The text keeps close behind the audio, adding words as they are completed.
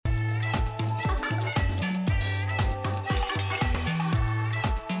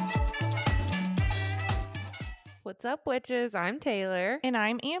What's up, witches? I'm Taylor. And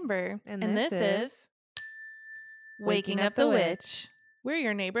I'm Amber. And this is Waking Up the Witch. We're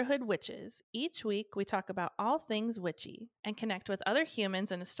your neighborhood witches. Each week, we talk about all things witchy and connect with other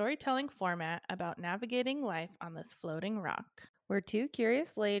humans in a storytelling format about navigating life on this floating rock. We're two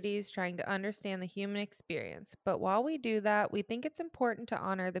curious ladies trying to understand the human experience. But while we do that, we think it's important to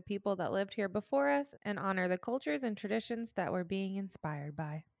honor the people that lived here before us and honor the cultures and traditions that we're being inspired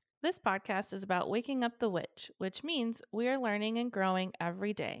by. This podcast is about waking up the witch, which means we are learning and growing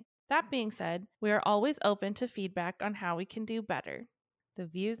every day. That being said, we are always open to feedback on how we can do better. The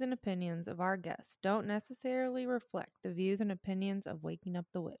views and opinions of our guests don't necessarily reflect the views and opinions of Waking Up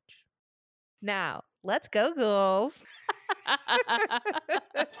the Witch. Now, let's go, ghouls.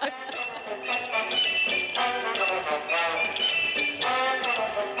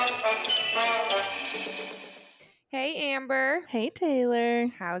 Hey, Amber. Hey, Taylor.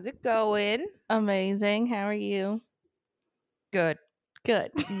 How's it going? Amazing. How are you? Good.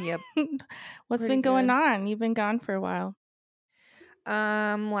 Good. Yep. What's Pretty been going good. on? You've been gone for a while.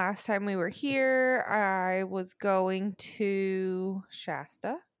 Last time we were here, I was going to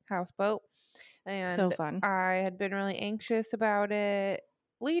Shasta houseboat, and So fun. I had been really anxious about it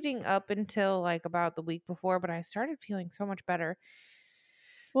leading up until like about the week before, but I started feeling so much better.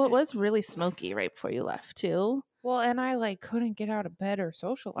 Well, it was really smoky right before you left, too. Well, and I like couldn't get out of bed or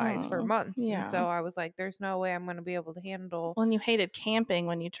socialize for months. Yeah. And so I was like, there's no way I'm going to be able to handle. Well, and you hated camping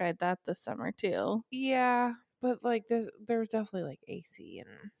when you tried that this summer, too. Yeah, but like there was definitely like AC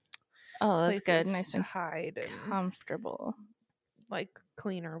and Oh, that's good. places Nice to and hide and comfortable. like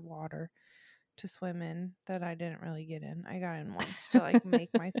cleaner water to swim in that I didn't really get in. I got in once to like make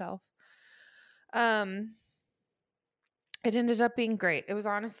myself. It ended up being great. It was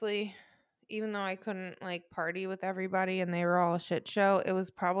honestly, even though I couldn't like party with everybody and they were all a shit show, it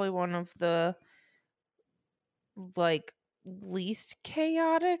was probably one of the like least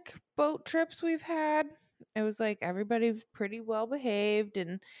chaotic boat trips we've had. It was like everybody was pretty well behaved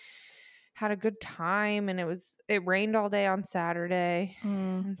and had a good time, and it rained all day on Saturday.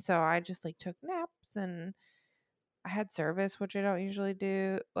 And so I just like took naps, and I had service, which I don't usually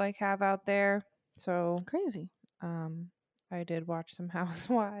do like have out there. So Crazy. I did watch some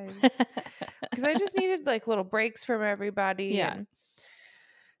Housewives because I just needed like little breaks from everybody. Yeah. And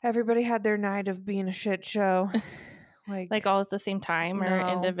everybody had their night of being a shit show. Like all at the same time or No,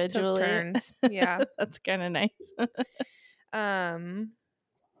 took individually? turns. Yeah. That's kind of nice.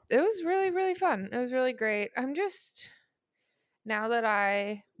 It was really, really fun. It was really great. I'm just, now that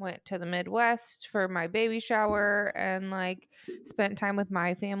I went to the Midwest for my baby shower and like spent time with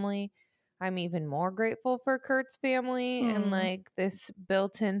my family, I'm even more grateful for Kurt's family and like this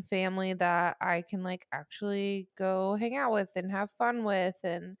built-in family that I can like actually go hang out with and have fun with,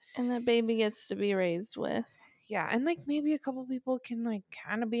 and the baby gets to be raised with. Yeah, and like maybe a couple people can like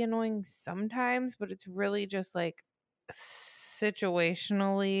kind of be annoying sometimes, but it's really just like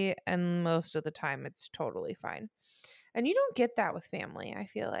situationally, and most of the time it's totally fine. And you don't get that with family. I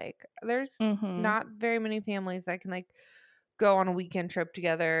feel like there's not very many families that can like go on a weekend trip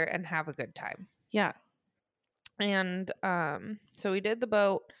together and have a good time. Yeah. And so we did the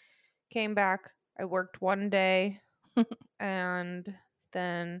boat, came back. I worked one day and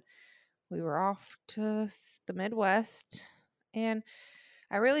then we were off to the Midwest, and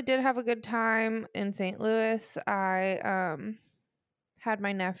I really did have a good time in St. Louis. I had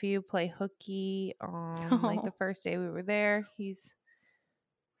my nephew play hooky on like the first day we were there. He's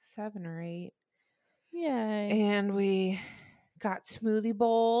 7 or 8. Yay. And we got smoothie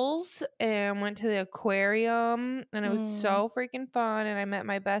bowls and went to the aquarium, and it was so freaking fun. And I met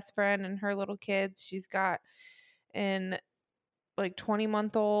my best friend and her little kids. She's got an like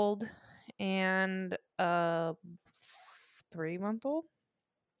 20-month-old and a 3-month-old.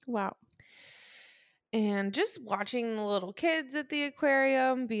 Wow. And just watching the little kids at the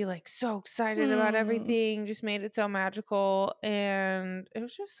aquarium be like so excited about everything just made it so magical, and it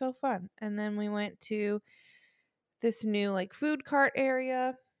was just so fun. And then we went to this new like food cart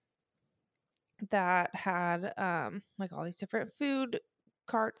area that had like all these different food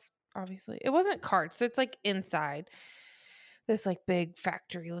carts. Obviously it wasn't carts, it's like inside this like big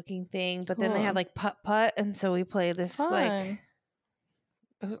factory looking thing, but then they had like putt, and so we played this like,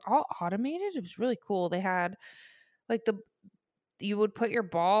 it was all automated. It was really cool. They had like you would put your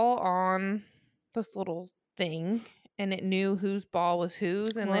ball on this little thing and it knew whose ball was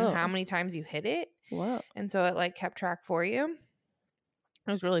whose, and then how many times you hit it. Whoa. And so it like kept track for you.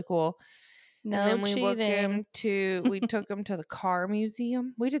 It was really cool. No and then we cheating. took him to the car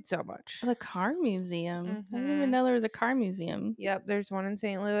museum. We did so much. The car museum. I didn't even Mhm. know there was a car museum. Yep, there's one in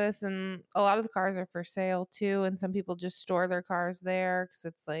St. Louis, and a lot of the cars are for sale too, and some people just store their cars there because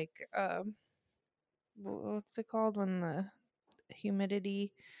it's like, what's it called when the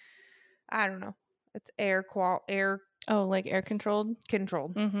humidity, I don't know, it's air Oh, like air controlled?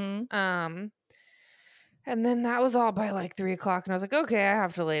 controlled. Mm-hmm. And then that was all by like 3 o'clock, and I was like, okay, I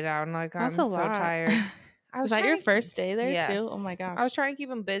have to lay down. Like, That's a I'm so lot. tired. I Was was that your trying to, first day there yes, too? Oh my I was gosh. trying to keep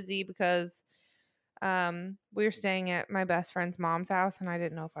him busy because we were staying at my best friend's mom's house, and I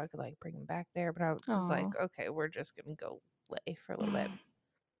didn't know if I could like bring him back there, but I was like, Aw. okay, we're just gonna go lay for a little bit,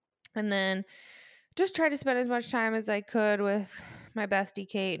 and then just try to spend as much time as I could with my bestie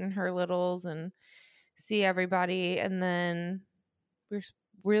Kate and her littles and see everybody. And then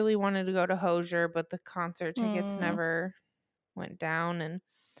really wanted to go to Hozier, but the concert tickets never went down, and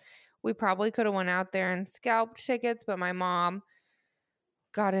we probably could have went out there and scalped tickets, but my mom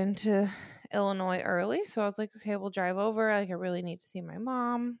got into Illinois early, so I was like, okay, we'll drive over. Like, I really need to see my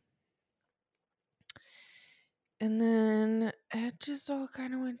mom. And then it just all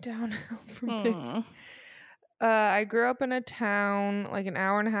kind of went downhill from there. I grew up in a town like an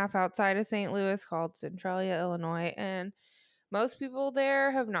hour and a half outside of St. Louis called Centralia, Illinois, and most people there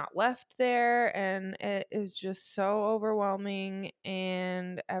have not left there, and it is just so overwhelming,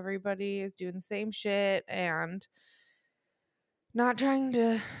 and everybody is doing the same shit and not trying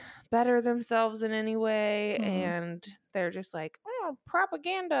to better themselves in any way, and they're just like, oh,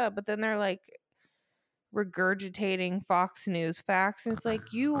 propaganda, but then they're like regurgitating Fox News facts, and it's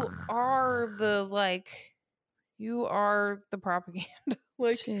like, you are the propaganda.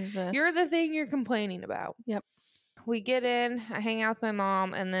 Like, Jesus. you're the thing you're complaining about. Yep. We get in, I hang out with my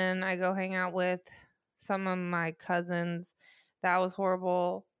mom, and then I go hang out with some of my cousins. That was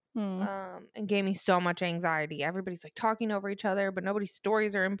horrible. And gave me so much anxiety. Everybody's like talking over each other, but nobody's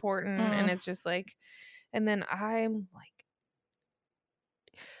stories are important. And it's just like, and then I'm like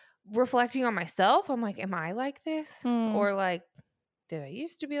reflecting on myself. I'm like, am I like this? Or like, did I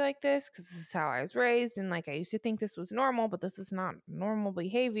used to be like this? Because this is how I was raised. And like, I used to think this was normal, but this is not normal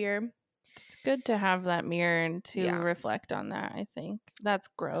behavior. It's good to have that mirror and to Yeah. reflect on that, I think. That's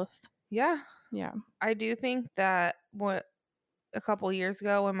growth. Yeah. Yeah. I do think that a couple years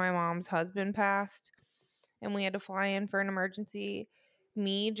ago when my mom's husband passed and we had to fly in for an emergency,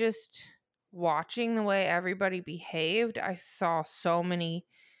 me just watching the way everybody behaved, I saw so many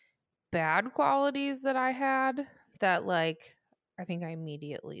bad qualities that I had that like I think I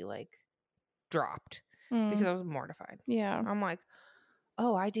immediately like dropped because I was mortified. Yeah. I'm like,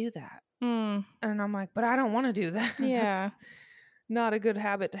 oh, I do that. Mm. And I'm like, but I don't want to do that. Yeah. That's not a good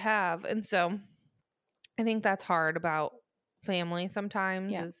habit to have. And so I think that's hard about family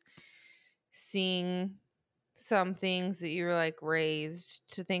sometimes, Yeah. is seeing some things that you were like raised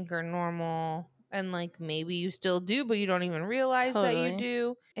to think are normal, and like maybe you still do, but you don't even realize that you Totally.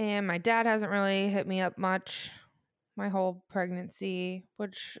 do. And my dad hasn't really hit me up much my whole pregnancy,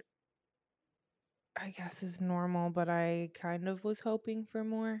 which I guess is normal, but I kind of was hoping for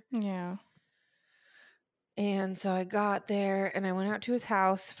more. Yeah. And so I got there and I went out to his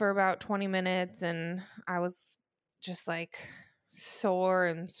house for about 20 minutes, and I was just like sore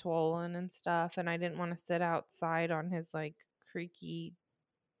and swollen and stuff, and I didn't want to sit outside on his like creaky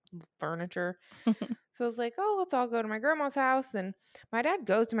furniture. So I was like, oh, let's all go to my grandma's house. And my dad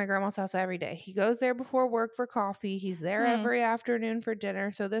goes to my grandma's house every day. He goes there before work for coffee. He's there every afternoon for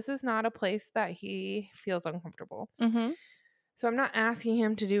dinner. So this is not a place that he feels uncomfortable. So I'm not asking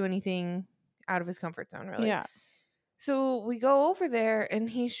him to do anything out of his comfort zone, really. Yeah. So we go over there and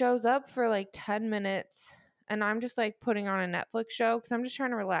he shows up for like 10 minutes, and I'm just like putting on a Netflix show because I'm just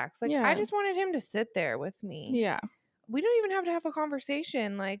trying to relax. Like, I just wanted him to sit there with me. Yeah. We don't even have to have a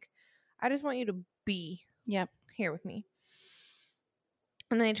conversation. Like, I just want you to be here with me.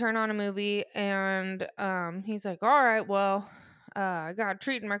 And they turn on a movie, and he's like, all right, well, I got a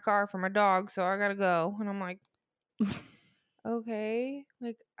treat in my car for my dog, so I gotta go. And I'm like, okay,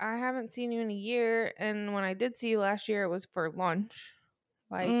 like, I haven't seen you in a year, and when I did see you last year, it was for lunch.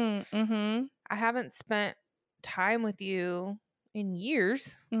 Like, I haven't spent time with you in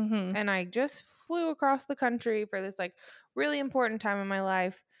years, and I just flew across the country for this like really important time in my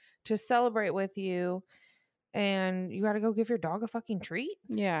life to celebrate with you, and you got to go give your dog a fucking treat.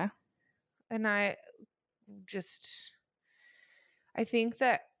 Yeah. And I think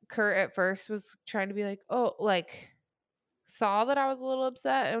that Kurt at first was trying to be like, oh, like, saw that I was a little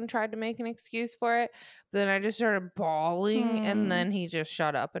upset and tried to make an excuse for it. But then I just started bawling, and then he just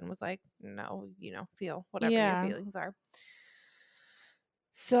shut up and was like, no, feel whatever your feelings are.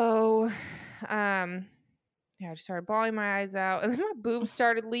 So, yeah, I just started bawling my eyes out, and then my boobs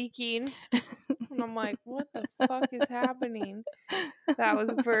started leaking, and I'm like, "What the fuck is happening?" That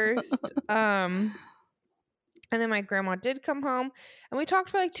was first. And then my grandma did come home, and we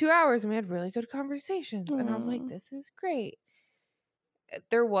talked for like 2 hours, and we had really good conversations, and I was like, "This is great."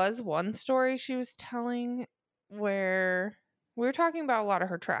 There was one story she was telling where we were talking about a lot of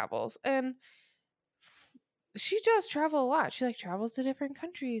her travels, and she does travel a lot. She like travels to different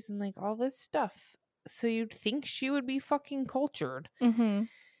countries and like all this stuff. So you'd think she would be fucking cultured, Mm-hmm.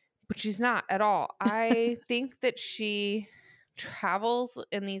 but she's not at all. I think that she travels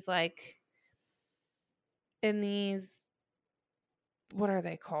in these what are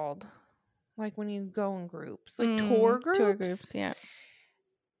they called? Like when you go in groups, like tour Tour groups. groups, yeah.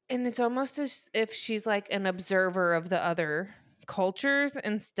 And it's almost as if she's like an observer of the other cultures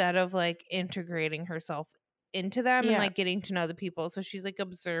instead of like integrating herself into them and Yeah. like getting to know the people. So she's like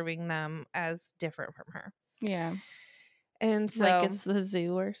observing them as different from her. Yeah. And Like so, it's the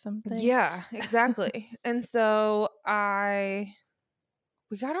zoo or something. yeah, exactly. And so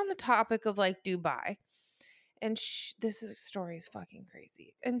we got on the topic of like Dubai, and story is fucking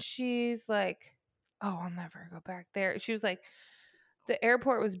crazy. And she's like, "Oh, I'll never go back there." She was like, "The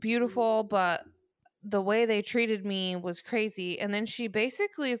airport was beautiful, but the way they treated me was crazy." And then she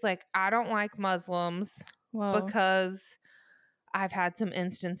basically is like, "I don't like Muslims Whoa. because I've had some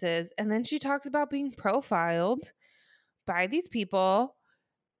instances." And then she talks about being profiled by these people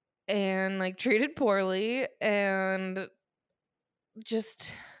and like treated poorly, and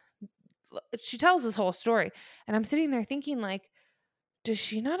just she tells this whole story. And I'm sitting there thinking like, does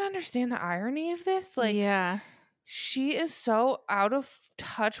she not understand the irony of this? Like, Yeah. she is so out of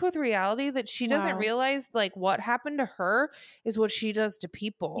touch with reality that she doesn't Wow. realize like what happened to her is what she does to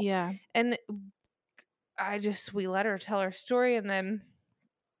people. Yeah. And we let her tell her story, and then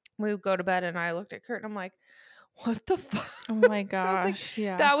we would go to bed, and I looked at Kurt and I'm like, what the fuck? Oh my I was like, gosh.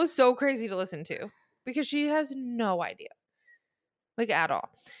 Yeah. that was so crazy to listen to because she has no idea, like at all.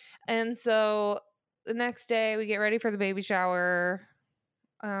 And so the next day we get ready for the baby shower.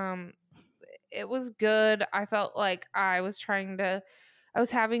 It was good. I felt like I was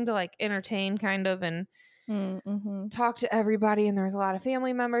having to like entertain kind of and Mm-hmm. talk to everybody, and there was a lot of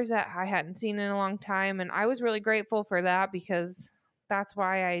family members that I hadn't seen in a long time, and I was really grateful for that because that's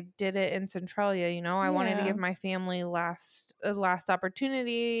why I did it in Centralia. I wanted to Yeah. give my family a last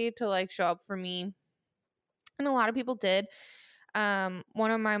opportunity to like show up for me, and a lot of people did. My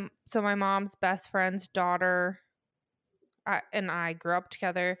mom's best friend's daughter and I grew up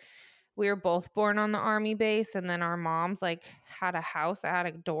together. We were both born on the army base, and then our moms like had a house that had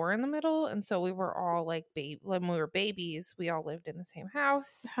a door in the middle, and so we were all like when we were babies, we all lived in the same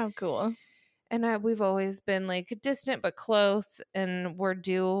house. How cool. And we've always been like distant but close, and we're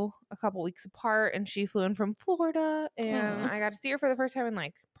due a couple weeks apart, and she flew in from Florida, and I got to see her for the first time in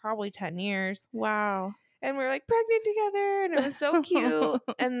like probably 10 years. Wow. And we were like pregnant together, and it was so cute.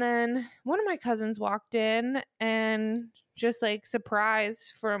 And then one of my cousins walked in and just like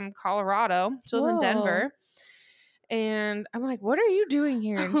surprised from Colorado. She lives in Whoa. Denver. And I'm like, what are you doing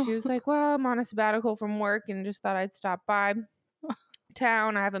here? And she was like, well, I'm on a sabbatical from work and just thought I'd stop by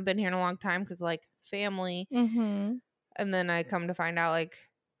town. I haven't been here in a long time because like family. Mm-hmm. And then I come to find out like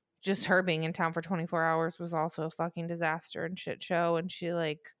just her being in town for 24 hours was also a fucking disaster and shit show, and she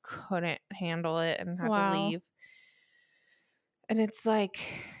like couldn't handle it and had to leave. And it's like,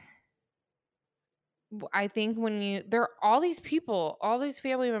 I think there are all these people, all these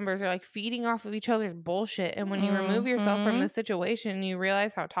family members are like feeding off of each other's bullshit, and when you remove yourself from the situation, you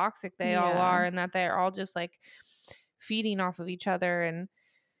realize how toxic they all are, and that they're all just like feeding off of each other. And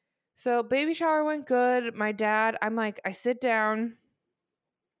so baby shower went good. My dad, I'm like, I sit down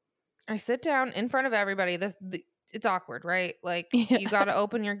in front of everybody. It's awkward, right? Like you got to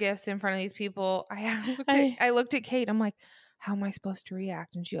open your gifts in front of these people. I looked at Kate. I'm like, how am I supposed to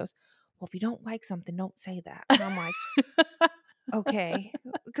react? And she goes, well, if you don't like something, don't say that. And I'm like, okay.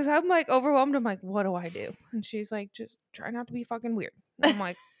 Because I'm like overwhelmed. I'm like, what do I do? And she's like, just try not to be fucking weird. And I'm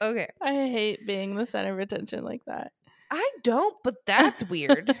like, okay. I hate being the center of attention like that. I don't, but that's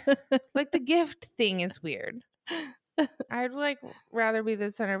weird. Like the gift thing is weird. I'd like rather be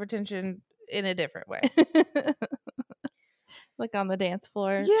the center of attention in a different way. Like on the dance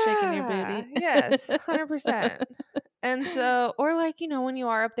floor, Yeah. shaking your booty. Yes, 100%. And so, or like, when you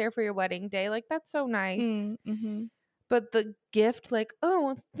are up there for your wedding day, like that's so nice. Mm-hmm. But the gift, like,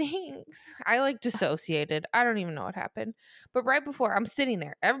 oh, thanks. I like dissociated. I don't even know what happened. But right before, I'm sitting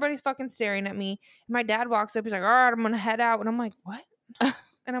there. Everybody's fucking staring at me. And my dad walks up. He's like, all right, I'm going to head out. And I'm like, what?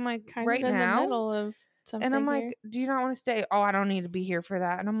 And I'm like, Kind right of in now? the middle of And I'm something like, here. "Do you not wanna stay?" "Oh, I don't need to be here for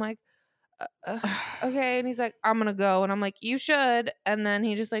that." And I'm like, okay." And he's like, "I'm gonna go." And I'm like, "You should." And then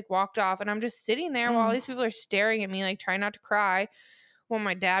he just, like, walked off, and I'm just sitting there while all Mm, these people are staring at me, like, trying not to cry while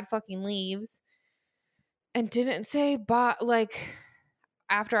my dad fucking leaves and didn't say bye. Like,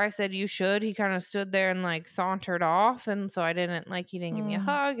 after I said, "You should," he kinda stood there and, like, sauntered off, and so I didn't like, he didn't give me a mm,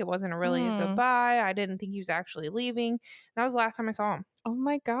 hug. It wasn't really a mm. goodbye. I didn't think he was actually leaving. That was the last time I saw him. Oh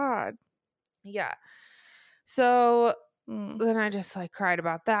my God. Yeah. So Mm, then I just, like, cried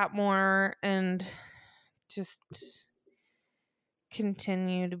about that more and just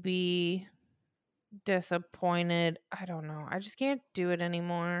continue to be disappointed. I don't know. I just can't do it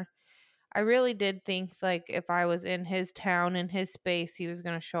anymore. I really did think, like, if I was in his town, in his space, he was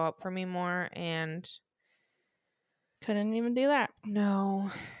gonna show up for me more, and couldn't even do that.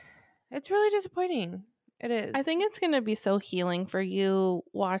 no. It's really disappointing. It I is. think it's going to be so healing for you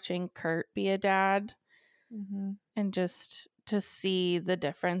watching Kurt be a dad Mhm. and just to see the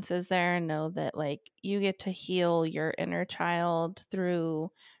differences there and know that, like, you get to heal your inner child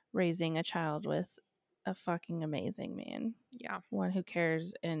through raising a child with a fucking amazing man. Yeah. One who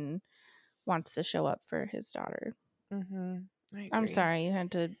cares and wants to show up for his daughter. Mhm. I I'm agree. sorry you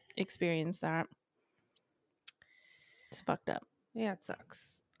had to experience that. It's fucked up. Yeah, it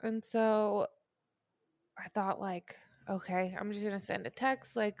sucks. And so I thought, like, okay, I'm just gonna send a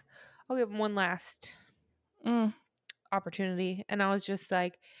text, like, I'll give him one last Mm, opportunity. And I was just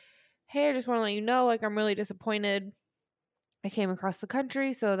like, "Hey, I just want to let you know, like, I'm really disappointed. I came across the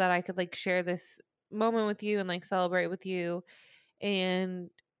country so that I could, like, share this moment with you and, like, celebrate with you.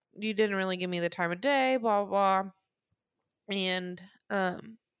 And you didn't really give me the time of day, blah, blah, blah." And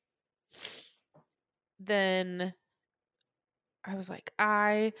then I was like,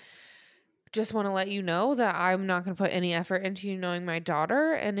 "I just want to let you know that I'm not going to put any effort into you knowing my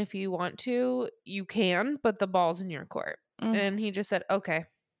daughter. And if you want to, you can, but the ball's in your court." mm. And he just said, "Okay."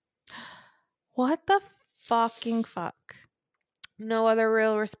 What the fucking fuck? No other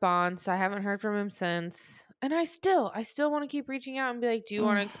real response. I haven't heard from him since. And I still want to keep reaching out and be like, "Do you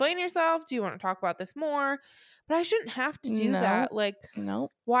want to Mm. explain yourself? Do you want to talk about this more?" But I shouldn't have to do No. that. Like,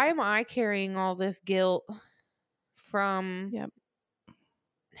 Nope. why am I carrying all this guilt from Yep.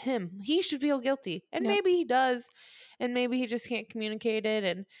 him? He should feel guilty. And Yep. maybe he does. And maybe he just can't communicate it.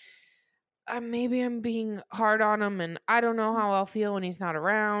 And maybe I'm being hard on him. And I don't know how I'll feel when he's not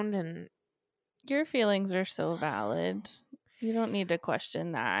around. And Your feelings are so valid. You don't need to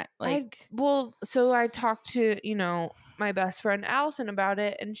question that. Like, so I talked to, my best friend Allison about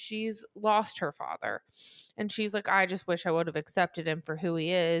it, and she's lost her father. And she's like, "I just wish I would have accepted him for who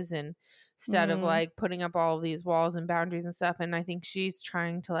he is, and instead of, mm, like, putting up all of these walls and boundaries and stuff." And I think she's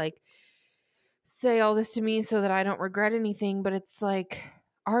trying to, like, say all this to me so that I don't regret anything, but it's like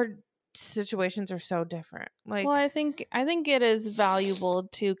our situations are so different. well, Like, I think it is valuable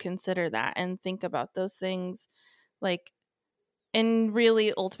to consider that and think about those things. Like, and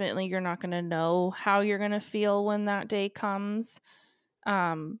really, ultimately, you're not going to know how you're going to feel when that day comes.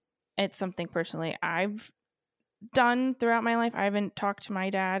 Um, it's something personally I've done throughout my life. I haven't talked to my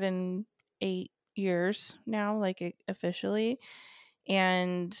dad in 8 years now, like officially,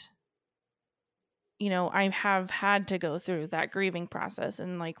 and I have had to go through that grieving process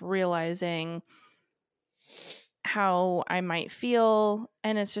and, like, realizing how I might feel.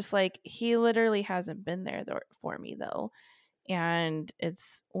 And it's just like, he literally hasn't been there for me, though. And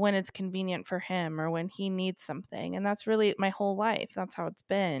it's when it's convenient for him or when he needs something. And that's really my whole life. That's how it's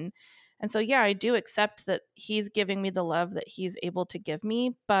been. And so, yeah, I do accept that he's giving me the love that he's able to give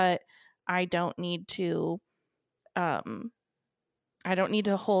me, but I don't need to, um, I don't need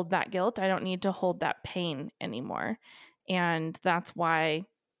to hold that guilt. I don't need to hold that pain anymore. And that's why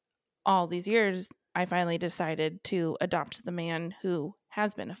all these years I finally decided to adopt the man who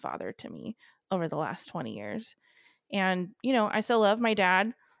has been a father to me over the last 20 years. And, I still love my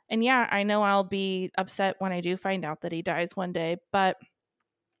dad. And yeah, I know I'll be upset when I do find out that he dies one day, but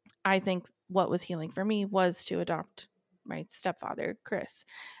I think what was healing for me was to adopt my stepfather, Chris.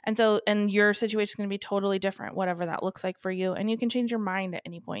 And so, and your situation is going to be totally different, whatever that looks like for you. And you can change your mind at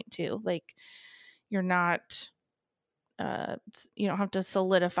any point too. Like, you're not, you don't have to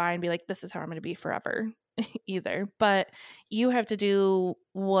solidify and be like, this is how I'm going to be forever either. But you have to do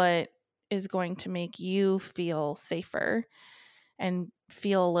what is going to make you feel safer and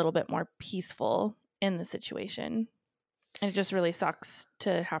feel a little bit more peaceful in the situation. And it just really sucks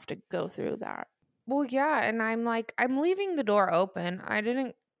to have to go through that. well, yeah, and I'm like, I'm leaving the door open. I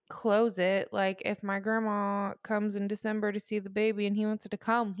didn't close it. Like, if my grandma comes in December to see the baby and he wants to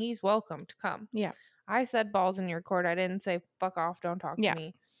come, he's welcome to come. Yeah. I said balls in your court. I didn't say fuck off, don't talk to Yeah.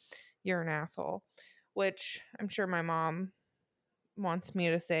 me. You're an asshole. which I'm sure my mom wants me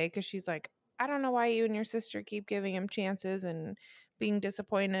to say, because she's like, I don't know why you and your sister keep giving him chances and being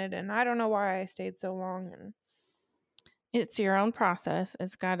disappointed, and I don't know why I stayed so long. And It's your own process.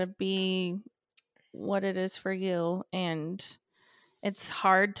 It's got to be what it is for you, and it's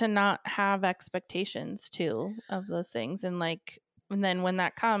hard to not have expectations too of those things. And then when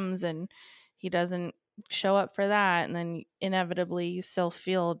that comes and he doesn't show up for that, and then inevitably you still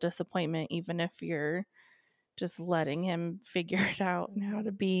feel disappointment, even if you're just letting him figure it out and how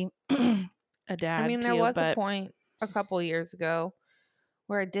to be a I dad mean, there too. was a But point a couple years ago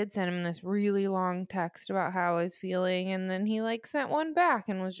where I did send him this really long text about how I was feeling, and then he like sent one back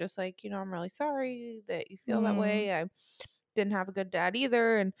and was just like, I'm really sorry that you feel that way. I didn't have a good dad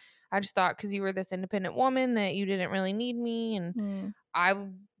either, and I just thought because you were this independent woman that you didn't really need me. And I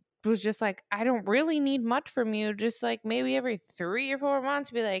was just like, I don't really need much from you, just like maybe every 3 or 4 months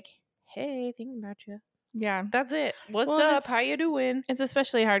be like, hey, thinking about you. Yeah. That's it. What's Well, up? How you doing? It's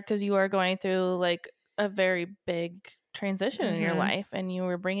especially hard because you are going through like a very big transition in your life, and you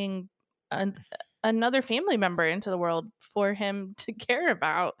were bringing another family member into the world for him to care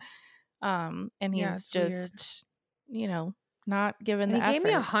about. And Yeah, he's it's weird. just, not given And the he gave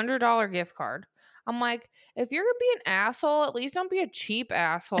me effort. $100 gift card. I'm like, if you're gonna be an asshole, at least don't be a cheap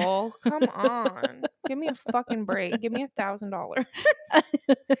asshole. Come on, give me a fucking break. Give me $1,000.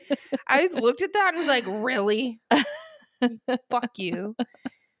 I looked at that and was like, really? Fuck you.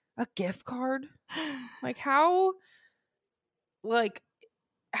 A gift card? Like how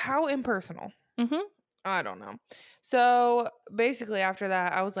impersonal. Mm-hmm. I don't know. So basically after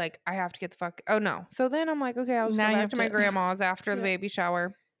that, I was like, I have to get the fuck. Oh no. So then I'm like, okay, I'll just go Now you back have to my to. grandma's after the baby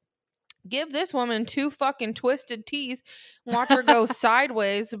shower. Give this woman 2 fucking twisted teas and watch her go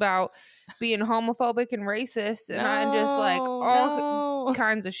sideways about being homophobic and racist, and I'm just like all No.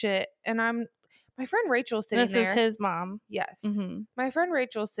 kinds of shit. And my friend Rachel's sitting This is there. his mom. Yes. Mm-hmm. My friend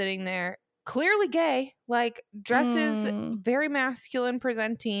Rachel's sitting there, clearly gay, like dresses very masculine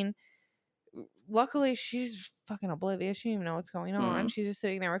presenting. Luckily, she's fucking oblivious. She didn't even know what's going on. She's just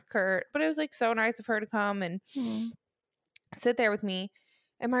sitting there with Kurt. But it was like so nice of her to come and sit there with me.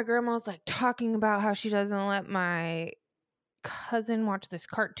 And my grandma's like talking about how she doesn't let my cousin watch this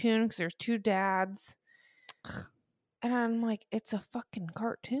cartoon because there's 2 dads. And I'm like, it's a fucking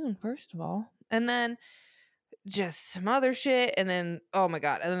cartoon, first of all. And then just some other shit. And then, oh my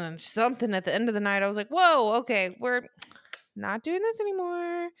God. And then something at the end of the night, I was like, whoa, okay, we're not doing this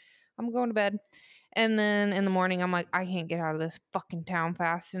anymore. I'm going to bed. And then in the morning, I'm like, I can't get out of this fucking town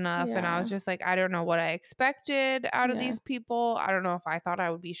fast enough. And I was just like, I don't know what I expected out of these people. I don't know if I thought I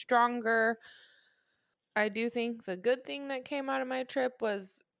would be stronger. I do think the good thing that came out of my trip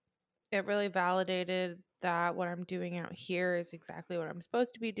was it really validated that what I'm doing out here is exactly what I'm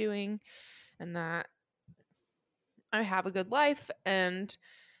supposed to be doing, and that I have a good life, and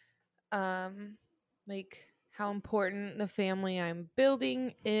like how important the family I'm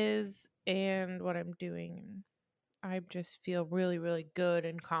building is and what I'm doing. And I just feel really, really good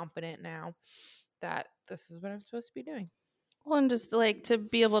and confident now that this is what I'm supposed to be doing. Well, and just like to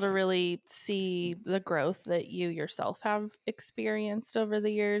be able to really see the growth that you yourself have experienced over the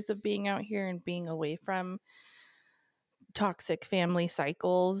years of being out here and being away from toxic family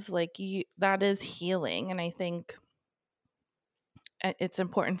cycles, that is healing. And I think it's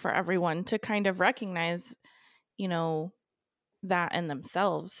important for everyone to kind of recognize, that in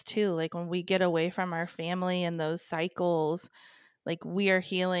themselves too. Like when we get away from our family and those cycles, like we are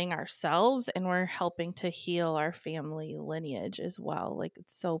healing ourselves and we're helping to heal our family lineage as well. Like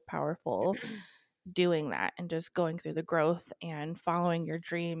it's so powerful doing that and just going through the growth and following your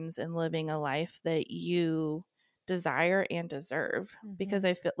dreams and living a life that you desire and deserve. Because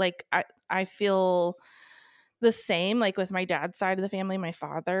I feel like I feel the same, like with my dad's side of the family, my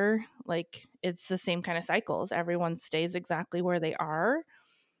father, like it's the same kind of cycles. Everyone stays exactly where they are.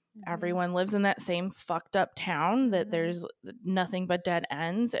 Everyone lives in that same fucked up town that there's nothing but dead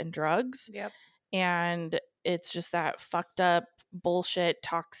ends and drugs. Yep. And it's just that fucked up bullshit,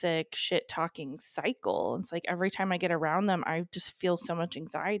 toxic shit talking cycle. It's like every time I get around them, I just feel so much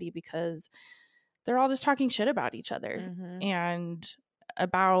anxiety because they're all just talking shit about each other and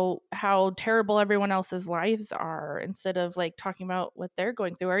about how terrible everyone else's lives are instead of like talking about what they're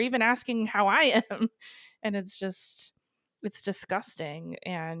going through or even asking how I am. And it's disgusting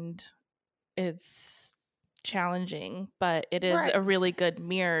and it's challenging, but it is a really good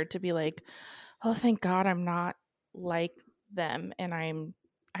mirror to be like, oh, thank God I'm not like them, and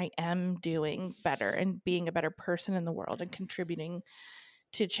I am doing better and being a better person in the world and contributing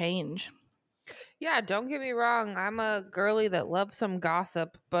to change. Yeah, don't get me wrong. I'm a girly that loves some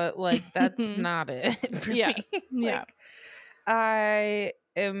gossip, but like that's not it for Yeah. me. Yeah. Like I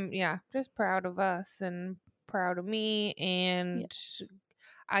am, just proud of us and proud of me. And Yes.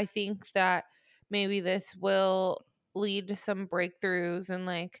 I think that maybe this will lead to some breakthroughs and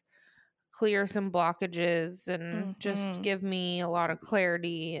like clear some blockages and just Mhm. give me a lot of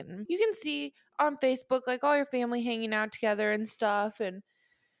clarity. And you can see on Facebook like all your family hanging out together and stuff. And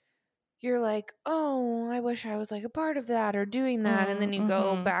you're like, oh, I wish I was like a part of that or doing that. And then you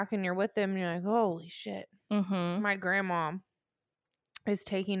go Mhm. back and you're with them and you're like, holy shit. Mhm. My grandma is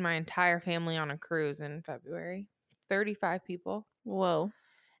taking my entire family on a cruise in February. 35 people. Whoa.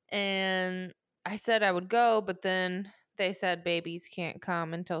 And I said I would go, but then they said babies can't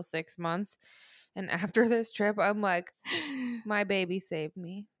come until 6 months. And after this trip, I'm like, my baby saved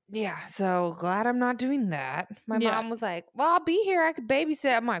me. Yeah, so glad I'm not doing that. My Yeah. mom was like, well, I'll be here. I could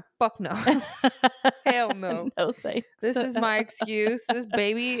babysit. I'm like, fuck no. Hell no. No thanks. This is my excuse. This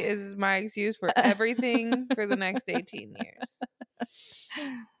baby is my excuse for everything for the next 18 years.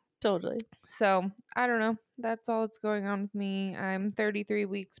 Totally. So, I don't know. That's all that's going on with me. I'm 33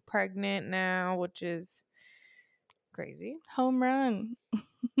 weeks pregnant now, which is crazy. Home run.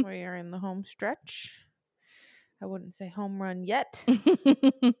 We are in the home stretch. I wouldn't say home run yet.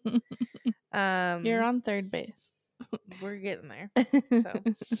 You're on third base. We're getting there. So,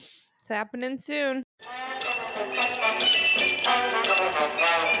 it's happening soon.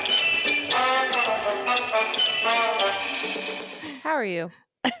 How are you?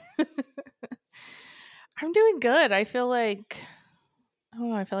 I'm doing good. I feel like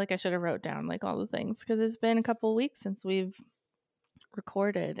I feel like I should have wrote down like all the things because it's been a couple weeks since we've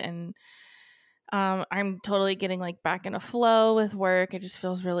recorded, and I'm totally getting like back in a flow with work. It just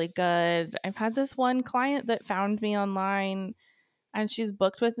feels really good. I've had this one client that found me online, and she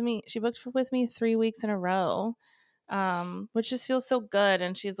booked with me 3 weeks in a row, which just feels so good.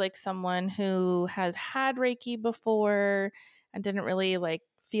 And she's like someone who had Reiki before and didn't really like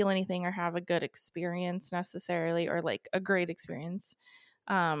feel anything or have a good experience necessarily, or like a great experience.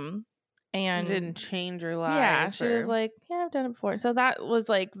 It didn't And change your yeah, life she was or like, yeah, I've done it before. So that was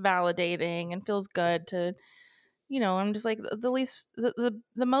like validating and feels good to, I'm just like the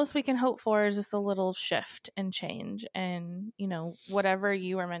most we can hope for is just a little shift and change. And, whatever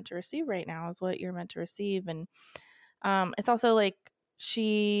you are meant to receive right now is what you're meant to receive. And it's also like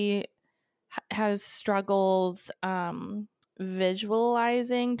she has struggles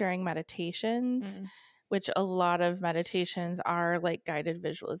visualizing during meditations, which a lot of meditations are like guided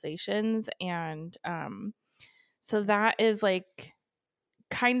visualizations. And so that is like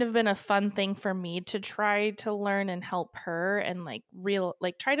kind of been a fun thing for me to try to learn and help her, and like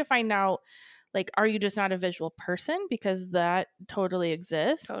try to find out, like, are you just not a visual person? Because that totally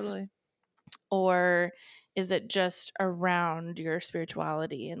exists. totally. Or is it just around your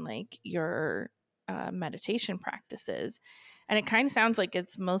spirituality and like your meditation practices? And it kind of sounds like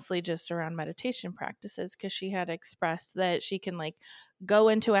it's mostly just around meditation practices, because she had expressed that she can like go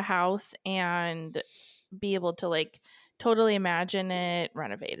into a house and be able to like totally imagine it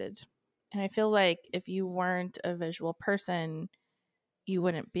renovated. And I feel like if you weren't a visual person, you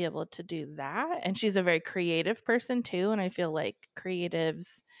wouldn't be able to do that. And she's a very creative person too. And I feel like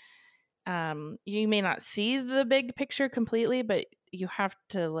creatives, you may not see the big picture completely, but you have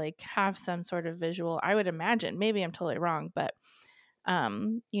to like have some sort of visual, I would imagine. Maybe I'm totally wrong, but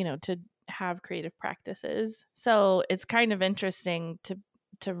to have creative practices. So it's kind of interesting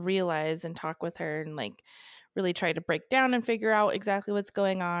to realize and talk with her and like really try to break down and figure out exactly what's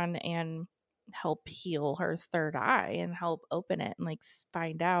going on, and help heal her third eye and help open it and like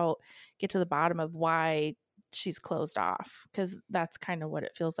find out, get to the bottom of why she's closed off, because that's kind of what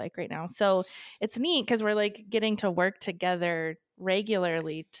it feels like right now. So it's neat because we're like getting to work together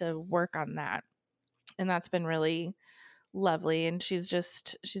regularly to work on that, and that's been really lovely. And she's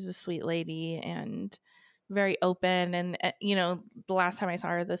a sweet lady and very open. And the last time I saw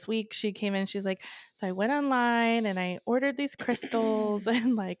her this week, she came in, she's like, so I went online and I ordered these crystals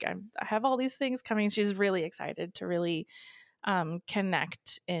and like I have all these things coming. She's really excited to really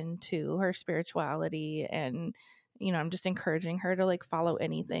connect into her spirituality. And I'm just encouraging her to like follow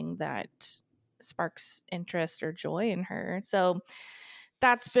anything that sparks interest or joy in her. So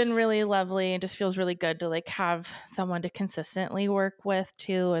that's been really lovely, and just feels really good to like have someone to consistently work with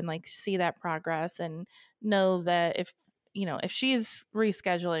too, and like see that progress, and know that if she's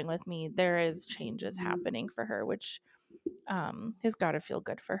rescheduling with me, there is changes happening for her, which has got to feel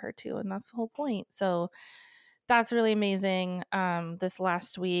good for her too. And that's the whole point. So that's really amazing. This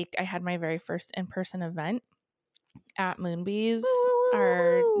last week I had my very first in-person event at Moonbees, Woo, woo, woo,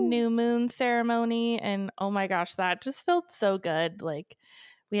 our woo, woo. new moon ceremony, and oh my gosh, that just felt so good. Like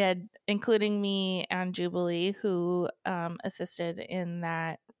we had, including me and Jubilee, who assisted in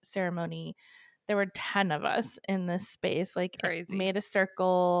that ceremony. There were 10 of us in this space, like Crazy. made a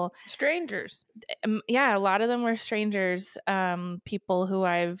circle. Strangers. Yeah, a lot of them were strangers, people who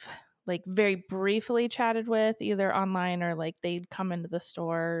I've like very briefly chatted with either online or like they'd come into the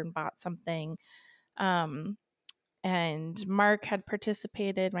store and bought something. And Mark had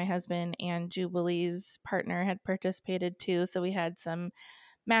participated, my husband, and Jubilee's partner had participated too. So we had some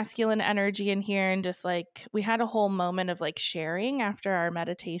masculine energy in here, and just like we had a whole moment of like sharing after our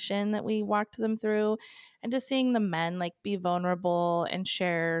meditation that we walked them through, and just seeing the men like be vulnerable and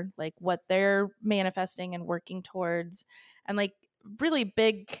share like what they're manifesting and working towards, and like really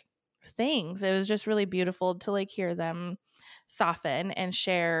big things. It was just really beautiful to like hear them soften and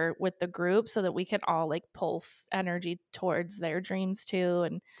share with the group so that we could all like pulse energy towards their dreams too.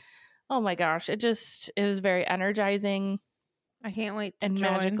 And oh my gosh, it was very energizing I can't wait to and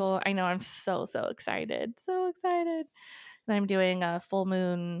join. magical. I know, I'm so excited. So excited. And I'm doing a full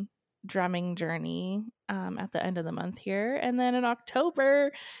moon drumming journey at the end of the month here. And then in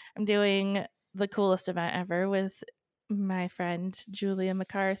October, I'm doing the coolest event ever with my friend Julia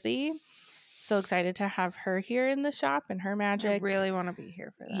McCarthy. So excited to have her here in the shop and her magic. I really want to be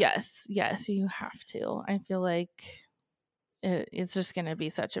here for that. Yes, you have to. I feel like it's just going to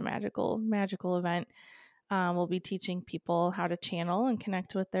be such a magical event. We'll be teaching people how to channel and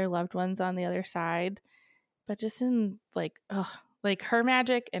connect with their loved ones on the other side, but just in like her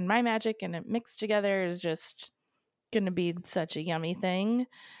magic and my magic, and it mixed together is just going to be such a yummy thing.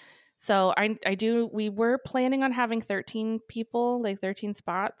 So we were planning on having 13 people, like 13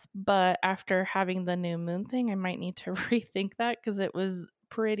 spots, but after having the new moon thing, I might need to rethink that because it was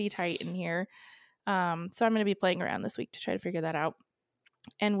pretty tight in here. So I'm going to be playing around this week to try to figure that out.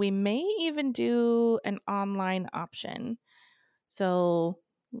 And we may even do an online option. So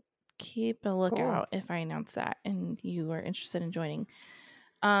keep a lookout if I announce that and you are interested in joining.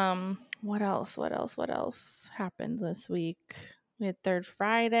 What else happened this week? We had Third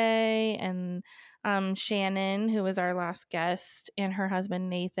Friday, and Shannon, who was our last guest, and her husband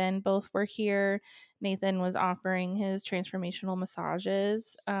Nathan both were here. Nathan was offering his transformational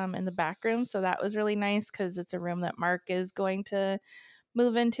massages in the back room, so that was really nice because it's a room that Mark is going to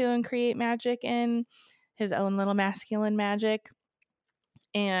move into and create magic in, his own little masculine magic.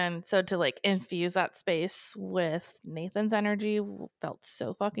 And so to like infuse that space with Nathan's energy felt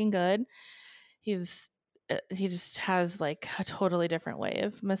so fucking good. He just has like a totally different way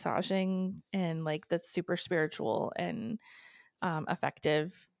of massaging, and like that's super spiritual and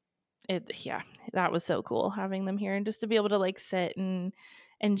effective. That was so cool having them here, and just to be able to like sit and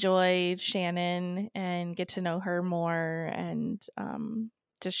enjoy Shannon and get to know her more, and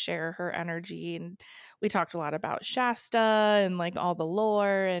to share her energy. And we talked a lot about Shasta and like all the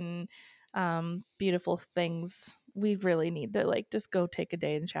lore and beautiful things. We really need to like just go take a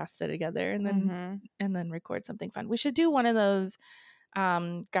day in Shasta together, and then record something fun. We should do one of those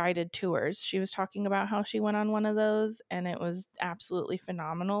guided tours. She was talking about how she went on one of those, and it was absolutely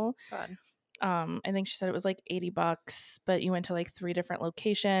phenomenal. Fun. I think she said it was like $80, but you went to like 3 different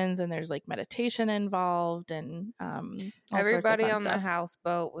locations, and there's like meditation involved, and everybody on stuff. the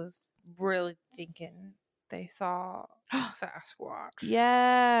houseboat was really thinking they saw Sasquatch.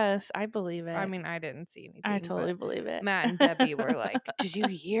 Yes, I believe it. I mean, I didn't see anything. I totally believe it. Matt and Debbie were like, "Did you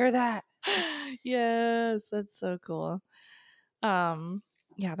hear that?" Yes, that's so cool.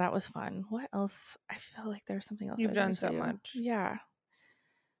 Yeah, that was fun. What else? I feel like there's something else. You've done so much. Yeah.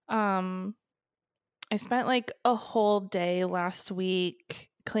 I spent like a whole day last week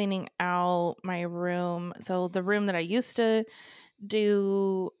cleaning out my room. So the room that I used to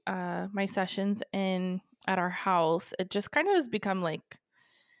do my sessions in at our house, it just kind of has become like,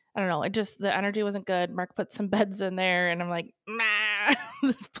 I don't know, the energy wasn't good. Mark put some beds in there, and I'm like, nah,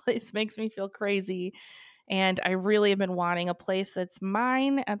 this place makes me feel crazy. And I really have been wanting a place that's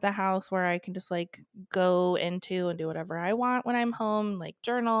mine at the house where I can just like go into and do whatever I want when I'm home, like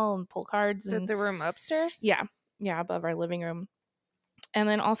journal and pull cards. Is it the room upstairs? Yeah, above our living room. And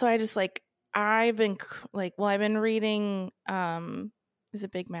then also I just like, I've been reading, is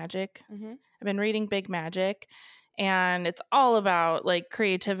it Big Magic? Mm-hmm. I've been reading Big Magic, and it's all about like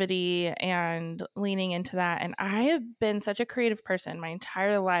creativity and leaning into that. And I have been such a creative person my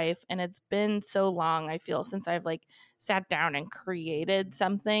entire life, and it's been so long, I feel, since I've like sat down and created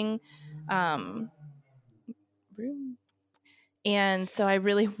something. And so I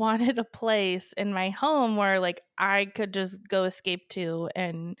really wanted a place in my home where like I could just go escape to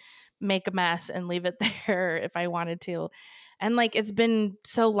and make a mess and leave it there if I wanted to. And like, it's been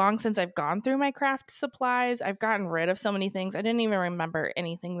so long since I've gone through my craft supplies. I've gotten rid of so many things. I didn't even remember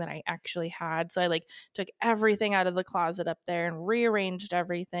anything that I actually had. So I like took everything out of the closet up there and rearranged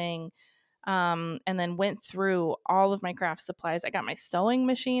everything. And then went through all of my craft supplies. I got my sewing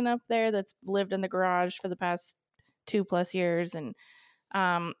machine up there that's lived in the garage for the past 2+ years. And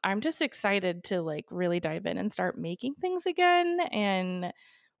I'm just excited to like really dive in and start making things again and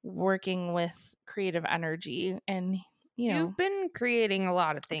working with creative energy. And You've been creating a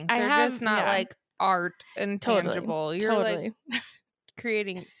lot of things. I They're have, just not yeah, like art and totally, tangible. You're totally. like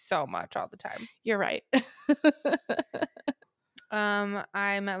creating so much all the time. You're right.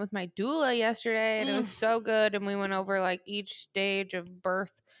 I met with my doula yesterday and it was so good, and we went over like each stage of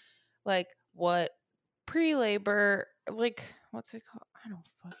birth, like what pre-labor, like what's it called? I don't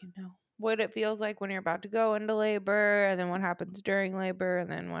fucking know. What it feels like when you're about to go into labor, and then what happens during labor, and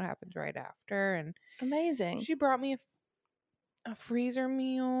then what happens right after. And Amazing. she brought me a freezer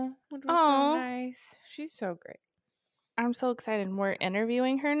meal, which was Oh, so nice. She's so great. I'm so excited. We're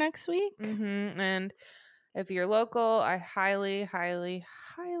interviewing her next week. And if you're local, I highly, highly,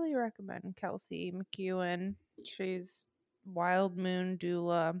 highly recommend Kelsey McEwen. She's Wild Moon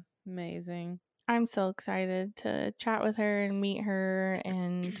Doula. Amazing. I'm so excited to chat with her and meet her,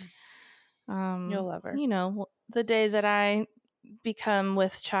 and You'll love her. the day that I become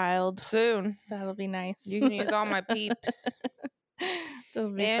with child Soon. that'll be nice. You can use all my peeps.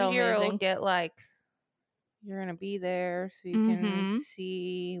 That'll be And so you'll amazing. get like, you're going to be there so you can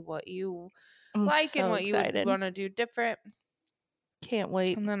see what you like and what you would want to do different. Can't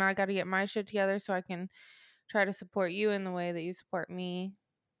wait. And then I got to get my shit together so I can try to support you in the way that you support me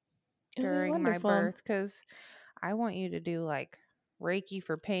during my birth, because I want you to do like Reiki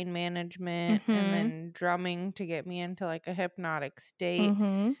for pain management and then drumming to get me into like a hypnotic state.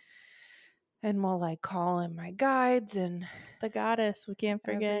 And we'll like call in my guides and the goddess, we can't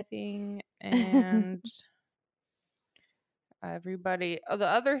forget everything. And everybody, the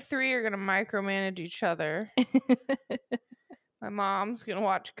other three are going to micromanage each other. My mom's going to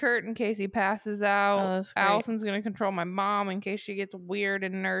watch Kurt in case he passes out. Allison's going to control my mom in case she gets weird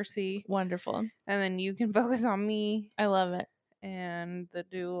and nursey. Wonderful. And then you can focus on me. I love it. And the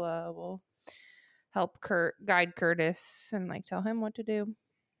doula will help guide Curtis and like tell him what to do.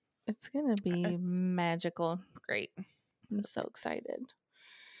 It's going to be magical. Great. I'm so excited.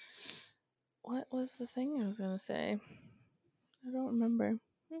 What was the thing I was going to say? I don't remember.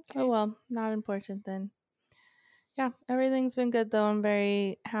 Okay. Oh, well, not important then. Yeah, everything's been good though. I'm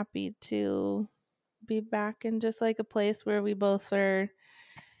very happy to be back in just like a place where we both are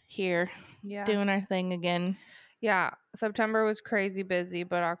here doing our thing again. Yeah, September was crazy busy,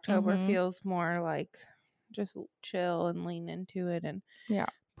 but October feels more like just chill and lean into it and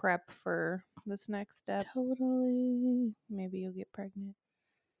prep for this next step. Totally. Maybe you'll get pregnant.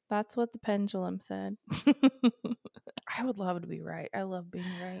 That's what the pendulum said. I would love to be right. I love being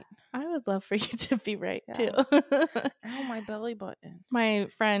right. I would love for you to be right too. Ow, my belly button. My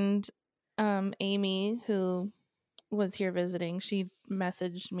friend Amy, who was here visiting, she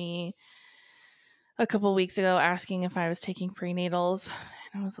messaged me a couple weeks ago asking if I was taking prenatals.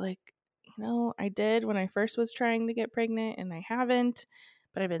 And I was like, I did when I first was trying to get pregnant, and I haven't,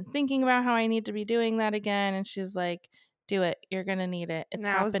 but I've been thinking about how I need to be doing that again. And she's like, do it. You're going to need it. It's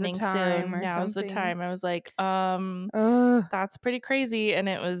happening soon. Now's the time. I was like, that's pretty crazy. And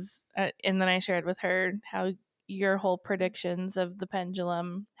it was, and then I shared with her how your whole predictions of the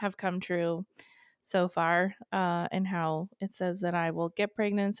pendulum have come true so far, and how it says that I will get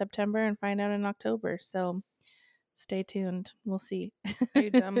pregnant in September and find out in October. So stay tuned. We'll see. Are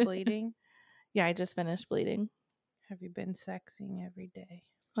you done bleeding? Yeah, I just finished bleeding. Have you been sexing every day?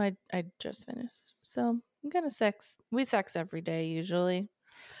 I just finished. So I'm gonna sex. We sex every day usually.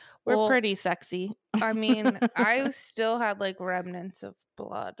 We're pretty sexy. I mean, I still had like remnants of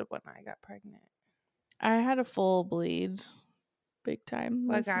blood when I got pregnant. I had a full bleed, big time.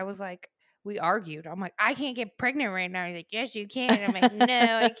 Like I was like, we argued. I'm like, I can't get pregnant right now. He's like, yes, you can. I'm like, no,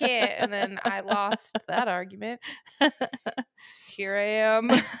 I can't. And then I lost that argument. Here I am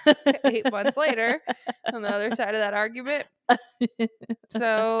 8 months later on the other side of that argument.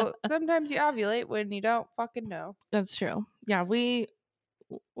 So sometimes you ovulate when you don't fucking know. That's true. Yeah, we're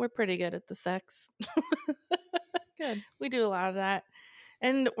pretty good at the sex. Good. We do a lot of that.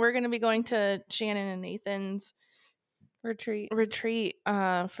 And we're going to be going to Shannon and Nathan's retreat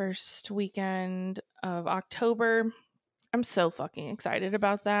first weekend of October. I'm so fucking excited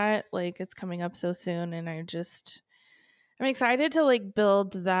about that. Like, it's coming up so soon, and I'm excited to like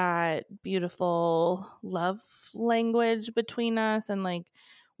build that beautiful love language between us. And like,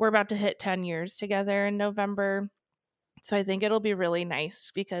 we're about to hit 10 years together in November. So I think it'll be really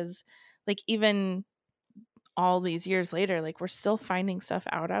nice because, like, even all these years later, like, we're still finding stuff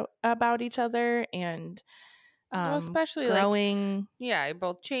out about each other and Well, especially like, growing. yeah, you're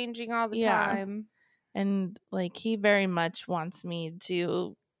both changing all the Yeah. time. And like, he very much wants me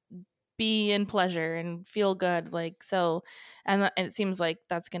to be in pleasure and feel good, like, so. And it seems like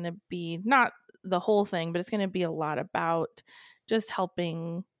that's going to be not the whole thing, but it's going to be a lot about just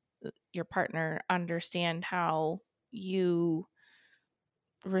helping your partner understand how you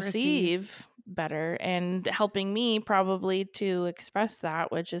receive better, and helping me probably to express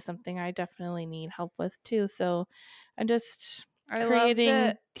that, which is something I definitely need help with too. So I'm just I love creating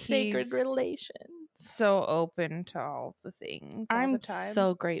that sacred he's relations. so open to all the things all the I'm time.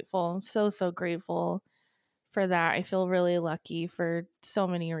 so grateful, so grateful for that. I feel really lucky for so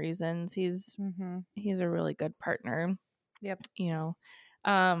many reasons. He's a really good partner, Yep.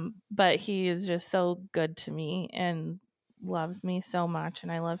 but he is just so good to me and loves me so much,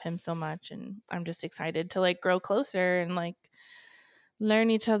 and I love him so much, and I'm just excited to like grow closer and like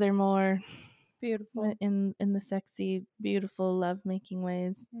learn each other more Beautiful. in the sexy, beautiful, love making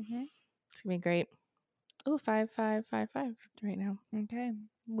ways. Mm-hmm. It's gonna be great. Oh, 5 right now. Okay.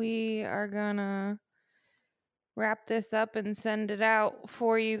 We are gonna wrap this up and send it out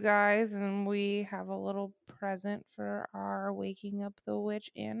for you guys, and we have a little present for our Waking Up the Witch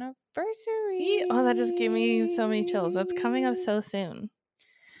anniversary. Oh, that just gave me so many chills. That's coming up so soon.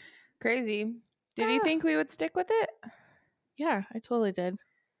 Crazy. Did you think we would stick with it? Yeah, I totally did.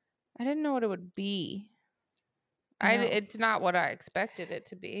 I didn't know what it would be. No. It's not what I expected it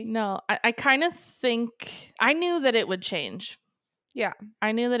to be. No, I kind of think I knew that it would change. Yeah.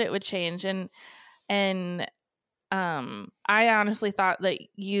 I knew that it would change, and I honestly thought that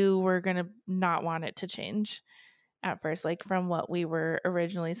you were gonna not want it to change at first, like from what we were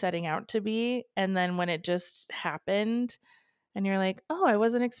originally setting out to be. And then when it just happened and you're like, oh, I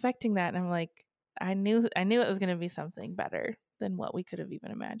wasn't expecting that. And I'm like, I knew it was gonna be something better than what we could have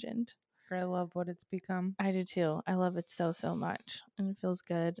even imagined. I love what it's become. I do too. I love it so much, and it feels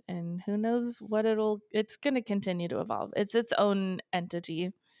good. And who knows what it's going to continue to evolve. It's its own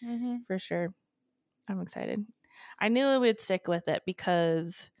entity for sure. I'm excited. I knew I would stick with it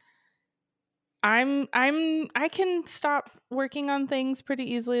because I can stop working on things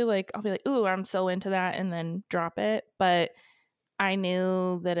pretty easily. Like, I'll be like, ooh, I'm so into that, and then drop it. But I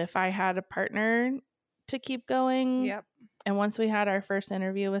knew that if I had a partner to keep going. Yep. And once we had our first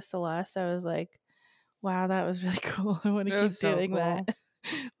interview with Celeste, I was like, wow, that was really cool. I want to keep doing that.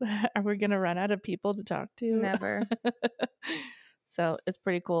 Are we going to run out of people to talk to? Never. So it's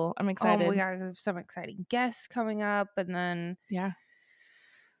pretty cool. I'm excited. We got some exciting guests coming up, and then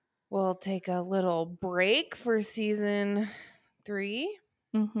we'll take a little break for season 3.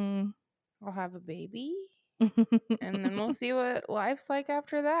 I'll have a baby, and then we'll see what life's like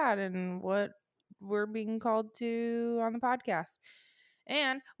after that and what we're being called to on the podcast.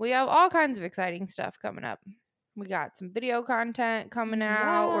 And we have all kinds of exciting stuff coming up. We got some video content coming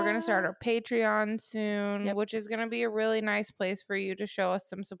out. We're going to start our Patreon soon, which is going to be a really nice place for you to show us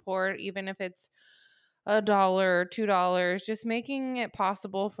some support, even if it's $1 or $2, just making it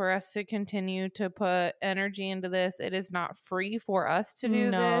possible for us to continue to put energy into this. It is not free for us to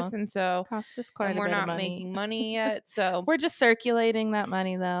do this, and so costs us quite a we're bit not of money. making money yet. So we're just circulating that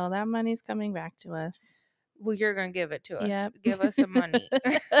money, though. That money's coming back to us. Well, you're gonna give it to us. Yep. Give us some money.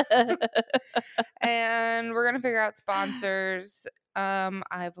 And we're gonna figure out sponsors.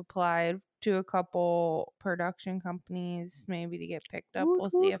 I've applied to a couple production companies maybe to get picked up.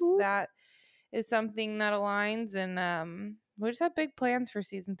 We'll see if that is something that aligns, and we just have big plans for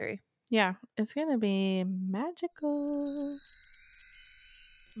season 3. Yeah, it's gonna be magical.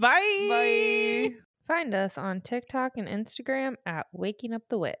 Bye. Bye. Find us on TikTok and Instagram at Waking Up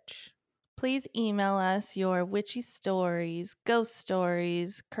the Witch. Please email us your witchy stories, ghost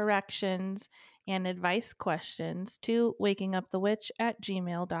stories, corrections, and advice questions to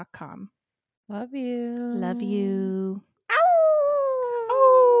wakingupthewitch@gmail.com. Love you. Love you.